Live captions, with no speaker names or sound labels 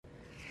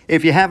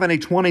If you have any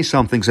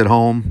 20-somethings at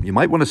home, you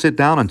might want to sit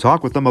down and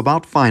talk with them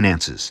about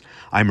finances.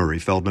 I'm Murray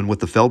Feldman with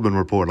the Feldman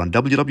Report on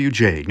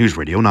WWJ News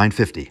Radio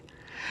 950.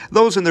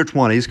 Those in their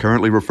 20s,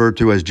 currently referred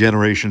to as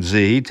Generation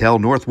Z, tell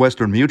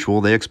Northwestern Mutual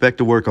they expect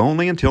to work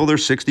only until they're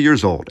 60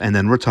 years old and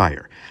then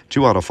retire.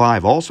 2 out of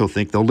 5 also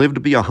think they'll live to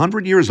be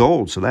 100 years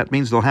old, so that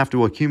means they'll have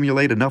to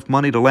accumulate enough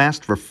money to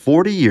last for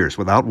 40 years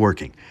without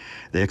working.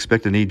 They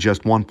expect to need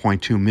just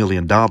 $1.2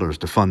 million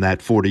to fund that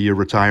 40-year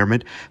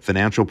retirement.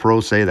 Financial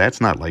pros say that's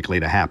not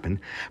likely to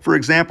happen. For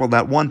example,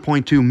 that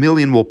 $1.2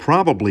 million will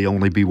probably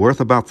only be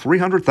worth about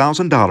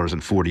 $300,000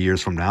 in 40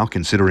 years from now,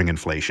 considering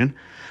inflation.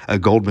 A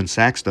Goldman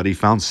Sachs study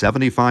found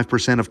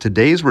 75% of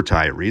today's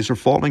retirees are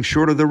falling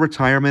short of their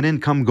retirement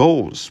income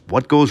goals.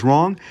 What goes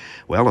wrong?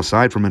 Well,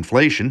 aside from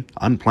inflation,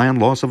 unplanned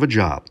loss of a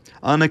job,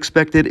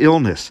 unexpected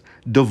illness,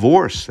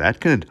 divorce,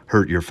 that could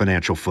hurt your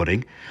financial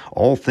footing.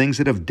 All things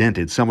that have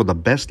dented some of the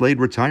best-laid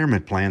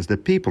retirement plans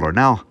that people are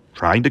now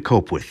trying to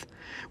cope with.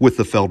 With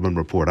the Feldman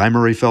Report, I'm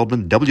Murray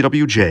Feldman,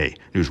 WWJ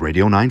News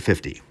Radio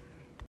 950.